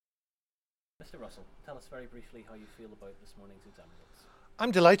Mr. Russell, tell us very briefly how you feel about this morning's exam results. I'm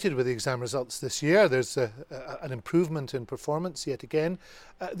delighted with the exam results this year. There's an improvement in performance yet again.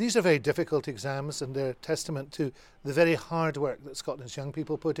 These are very difficult exams, and they're testament to the very hard work that Scotland's young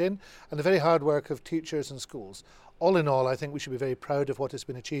people put in and the very hard work of teachers and schools. All in all, I think we should be very proud of what has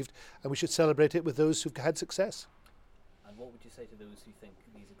been achieved, and we should celebrate it with those who've had success. And what would you say to those who think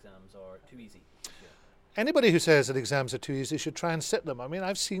these exams are too easy this year? Anybody who says that exams are too easy should try and sit them. I mean,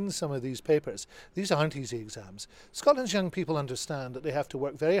 I've seen some of these papers. These aren't easy exams. Scotland's young people understand that they have to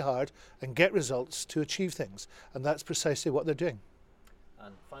work very hard and get results to achieve things, and that's precisely what they're doing.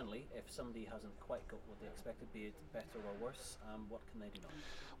 And finally, if somebody hasn't quite got what they expected, be it better or worse, what can they do now?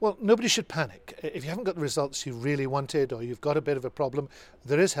 Well, nobody should panic. If you haven't got the results you really wanted, or you've got a bit of a problem,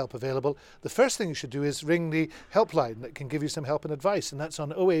 there is help available. The first thing you should do is ring the helpline that can give you some help and advice, and that's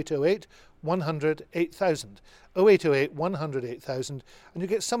on 0808 100 8000. 0808 100 8000, and you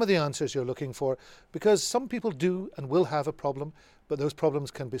get some of the answers you're looking for, because some people do and will have a problem, but those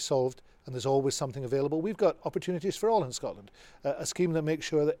problems can be solved, and there's always something available. We've got opportunities for all in Scotland, a scheme that makes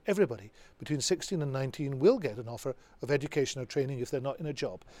sure that everybody between 16 and 19 will get an offer of education or training if they're not in a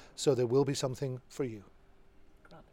job. So there will be something for you.